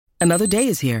Another day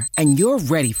is here, and you're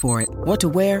ready for it. What to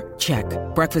wear? Check.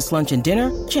 Breakfast, lunch, and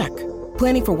dinner? Check.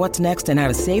 Planning for what's next and how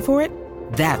to save for it?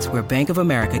 That's where Bank of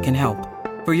America can help.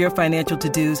 For your financial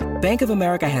to-dos, Bank of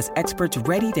America has experts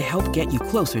ready to help get you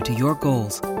closer to your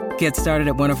goals. Get started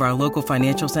at one of our local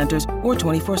financial centers or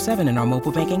 24/7 in our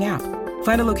mobile banking app.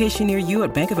 Find a location near you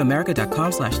at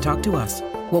bankofamerica.com/talktous.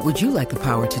 What would you like the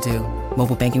power to do?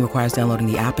 Mobile banking requires downloading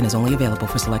the app and is only available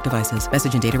for select devices.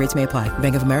 Message and data rates may apply.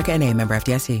 Bank of America N.A., member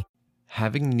FDIC.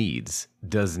 Having needs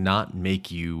does not make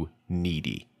you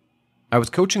needy. I was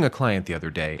coaching a client the other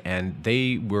day, and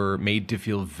they were made to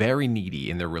feel very needy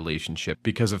in their relationship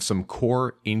because of some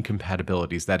core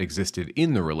incompatibilities that existed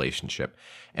in the relationship,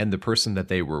 and the person that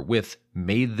they were with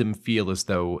made them feel as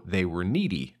though they were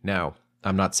needy. Now,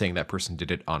 I'm not saying that person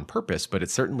did it on purpose, but it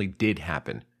certainly did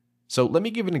happen. So let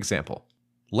me give an example.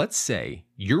 Let's say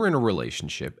you're in a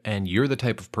relationship, and you're the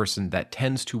type of person that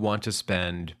tends to want to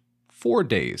spend 4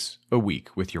 days a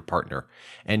week with your partner,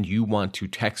 and you want to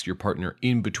text your partner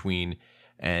in between,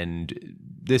 and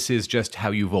this is just how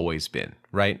you've always been,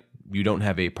 right? You don't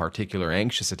have a particular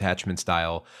anxious attachment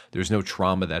style. There's no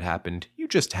trauma that happened. You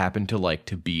just happen to like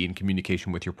to be in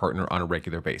communication with your partner on a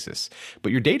regular basis.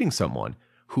 But you're dating someone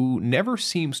who never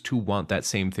seems to want that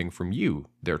same thing from you.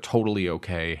 They're totally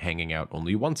okay hanging out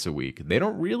only once a week. They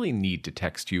don't really need to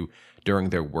text you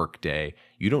during their work day.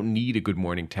 You don't need a good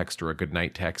morning text or a good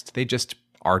night text. They just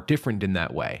are different in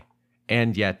that way.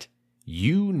 And yet,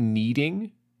 you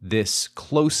needing this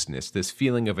closeness, this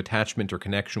feeling of attachment or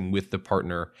connection with the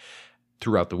partner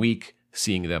throughout the week,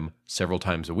 seeing them several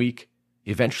times a week,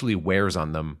 eventually wears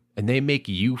on them, and they make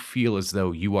you feel as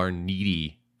though you are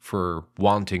needy for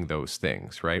wanting those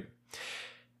things, right?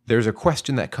 There's a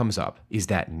question that comes up. Is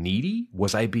that needy?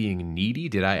 Was I being needy?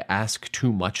 Did I ask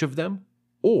too much of them?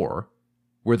 Or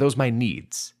were those my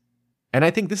needs? And I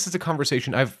think this is a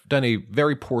conversation I've done a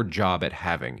very poor job at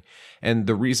having. And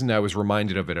the reason I was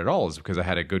reminded of it at all is because I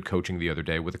had a good coaching the other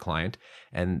day with a client,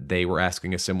 and they were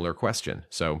asking a similar question.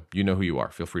 So you know who you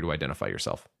are. Feel free to identify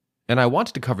yourself. And I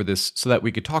wanted to cover this so that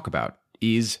we could talk about,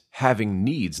 is having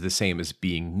needs the same as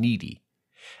being needy?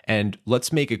 And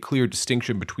let's make a clear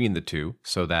distinction between the two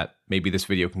so that maybe this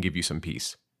video can give you some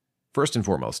peace. First and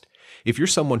foremost, if you're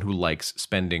someone who likes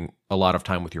spending a lot of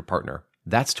time with your partner,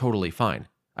 that's totally fine.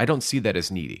 I don't see that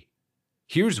as needy.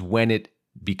 Here's when it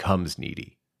becomes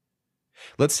needy.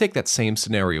 Let's take that same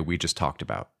scenario we just talked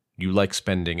about. You like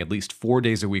spending at least 4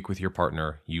 days a week with your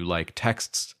partner. You like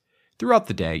texts throughout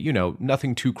the day,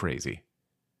 nothing too crazy.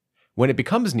 When it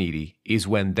becomes needy is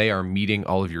when they are meeting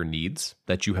all of your needs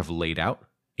that you have laid out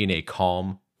in a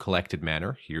calm, collected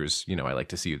manner. Here's, I like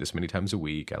to see you this many times a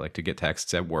week. I like to get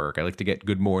texts at work. I like to get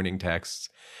good morning texts.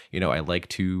 I like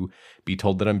to be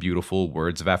told that I'm beautiful,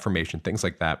 words of affirmation, things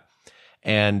like that.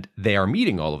 And they are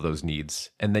meeting all of those needs.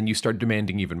 And then you start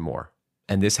demanding even more.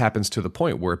 And this happens to the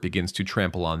point where it begins to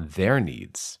trample on their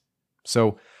needs.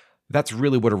 So that's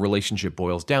really what a relationship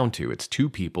boils down to. It's two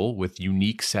people with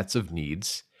unique sets of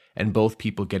needs, and both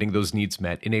people getting those needs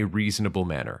met in a reasonable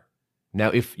manner. Now,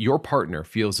 if your partner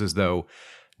feels as though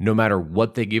no matter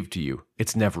what they give to you,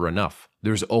 it's never enough,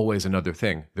 there's always another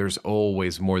thing, there's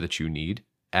always more that you need,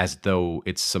 as though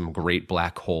it's some great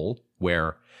black hole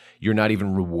where you're not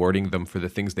even rewarding them for the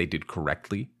things they did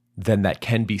correctly, then that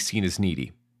can be seen as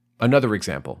needy. Another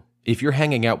example, if you're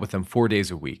hanging out with them 4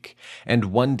 days a week, and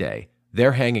one day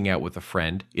they're hanging out with a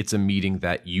friend, it's a meeting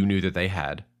that you knew that they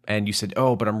had, and you said,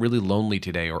 oh, but I'm really lonely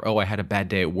today, or oh, I had a bad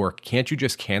day at work. Can't you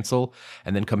just cancel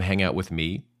and then come hang out with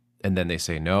me? And then they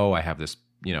say, no, I have this,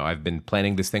 I've been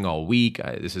planning this thing all week.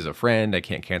 This is a friend. I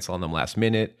can't cancel on them last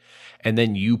minute. And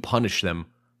then you punish them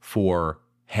for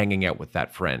hanging out with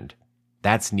that friend.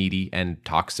 That's needy and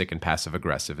toxic and passive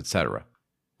aggressive, etc.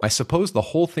 I suppose the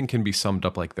whole thing can be summed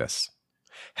up like this.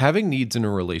 Having needs in a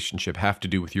relationship have to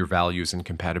do with your values and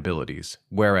compatibilities,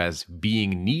 whereas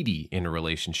being needy in a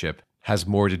relationship has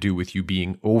more to do with you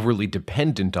being overly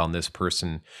dependent on this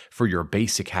person for your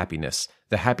basic happiness,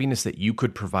 the happiness that you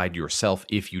could provide yourself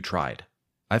if you tried.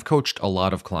 I've coached a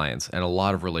lot of clients and a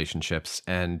lot of relationships,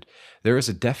 and there is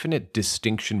a definite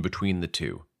distinction between the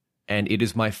two. And it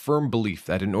is my firm belief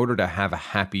that in order to have a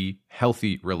happy,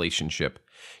 healthy relationship,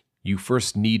 you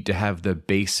first need to have the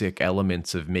basic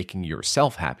elements of making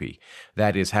yourself happy.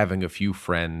 That is, having a few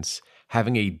friends,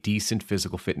 having a decent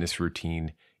physical fitness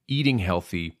routine, eating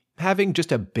healthy, having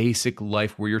just a basic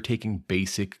life where you're taking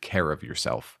basic care of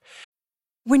yourself.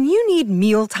 When you need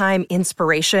mealtime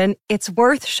inspiration, it's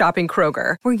worth shopping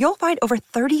Kroger, where you'll find over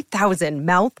 30,000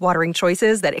 mouth-watering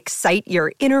choices that excite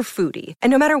your inner foodie. And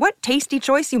no matter what tasty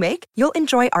choice you make, you'll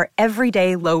enjoy our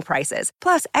everyday low prices,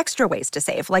 plus extra ways to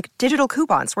save, like digital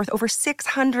coupons worth over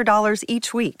 $600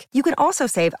 each week. You can also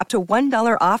save up to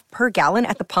 $1 off per gallon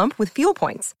at the pump with fuel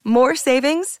points. More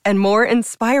savings and more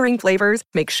inspiring flavors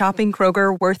make shopping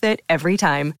Kroger worth it every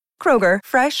time. Kroger,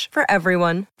 fresh for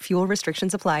everyone. Fuel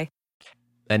restrictions apply.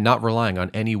 And not relying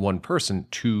on any one person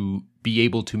to be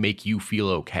able to make you feel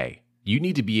okay. You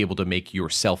need to be able to make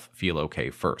yourself feel okay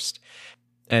first.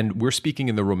 And we're speaking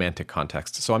in the romantic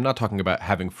context, so I'm not talking about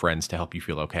having friends to help you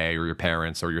feel okay, or your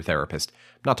parents, or your therapist.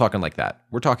 I'm not talking like that.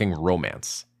 We're talking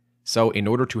romance. So in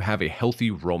order to have a healthy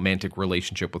romantic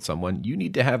relationship with someone, you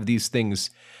need to have these things.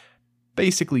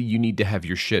 Basically, you need to have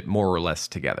your shit more or less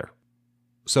together.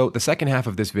 So the second half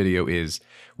of this video is,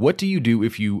 what do you do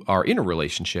if you are in a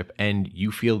relationship and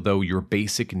you feel though your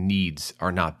basic needs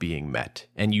are not being met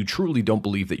and you truly don't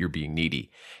believe that you're being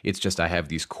needy? It's just I have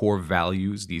these core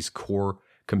values, these core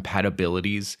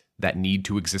compatibilities that need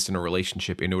to exist in a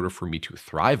relationship in order for me to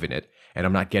thrive in it, and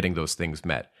I'm not getting those things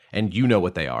met. And you know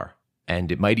what they are.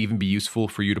 And it might even be useful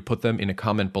for you to put them in a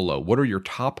comment below. What are your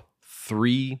top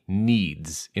 3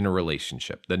 needs in a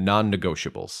relationship? The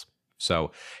non-negotiables.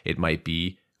 So it might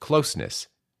be closeness,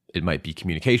 it might be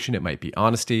communication, it might be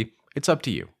honesty. It's up to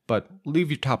you, but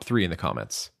leave your top 3 in the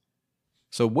comments.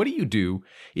 So what do you do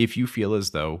if you feel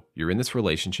as though you're in this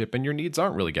relationship and your needs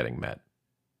aren't really getting met?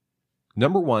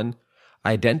 Number 1,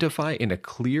 identify in a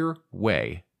clear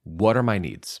way, what are my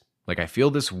needs? Like, I feel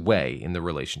this way in the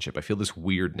relationship. I feel this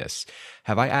weirdness.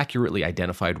 Have I accurately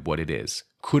identified what it is?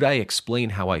 Could I explain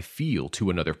how I feel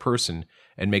to another person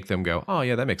and make them go, oh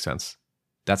yeah, that makes sense?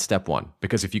 That's step 1,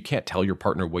 because if you can't tell your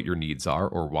partner what your needs are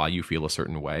or why you feel a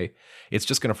certain way, it's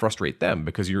just going to frustrate them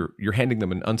because you're handing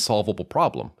them an unsolvable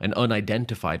problem, an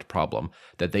unidentified problem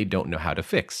that they don't know how to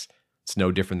fix. It's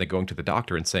no different than going to the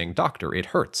doctor and saying, doctor, it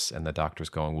hurts. And the doctor's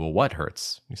going, well, what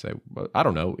hurts? You say, well, I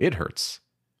don't know, it hurts.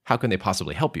 How can they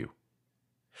possibly help you?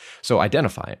 So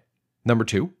identify it. Number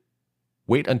 2,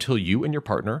 wait until you and your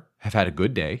partner have had a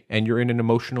good day and you're in an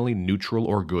emotionally neutral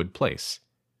or good place.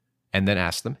 And then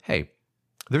ask them, hey,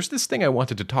 there's this thing I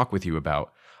wanted to talk with you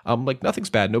about. Like, nothing's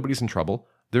bad, nobody's in trouble.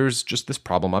 There's just this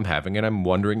problem I'm having, and I'm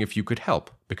wondering if you could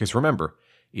help. Because remember,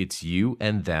 it's you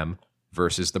and them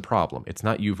versus the problem. It's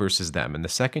not you versus them. And the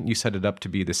second you set it up to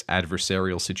be this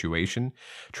adversarial situation,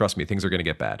 trust me, things are going to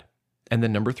get bad. And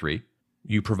then number 3,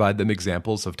 you provide them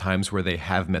examples of times where they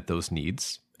have met those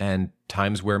needs and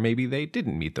times where maybe they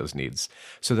didn't meet those needs,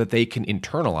 so that they can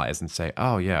internalize and say,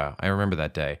 oh yeah, I remember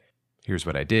that day. Here's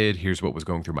what I did. Here's what was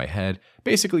going through my head.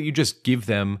 Basically, you just give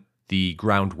them the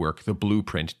groundwork, the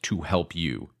blueprint to help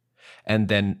you. And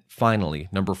then finally,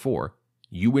 number 4,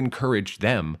 you encourage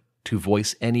them to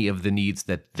voice any of the needs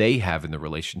that they have in the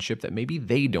relationship that maybe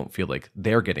they don't feel like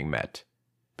they're getting met.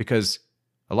 Because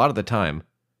a lot of the time,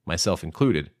 myself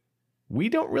included, we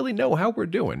don't really know how we're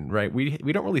doing, right? We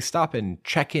don't really stop and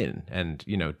check in and,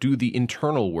 do the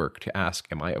internal work to ask,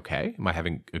 am I okay? Am I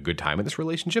having a good time in this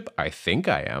relationship? I think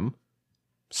I am.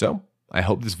 So, I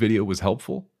hope this video was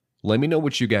helpful. Let me know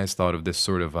what you guys thought of this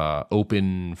sort of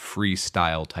open,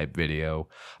 freestyle type video.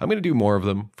 I'm going to do more of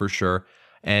them for sure.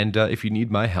 And if you need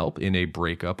my help in a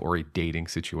breakup or a dating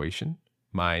situation,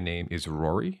 my name is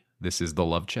Rory. This is The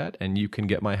Love Chat, and you can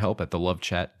get my help at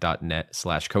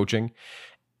thelovechat.net/coaching.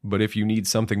 But if you need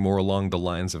something more along the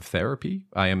lines of therapy,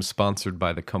 I am sponsored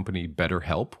by the company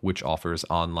BetterHelp, which offers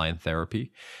online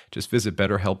therapy. Just visit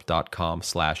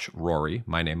betterhelp.com/Rory,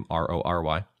 my name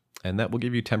Rory, and that will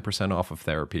give you 10% off of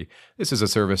therapy. This is a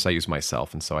service I use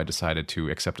myself, and so I decided to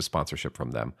accept a sponsorship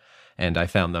from them. And I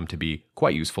found them to be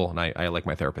quite useful, and I like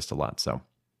my therapist a lot. So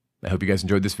I hope you guys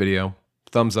enjoyed this video.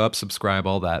 Thumbs up, subscribe,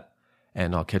 all that,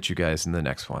 and I'll catch you guys in the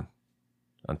next one.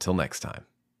 Until next time.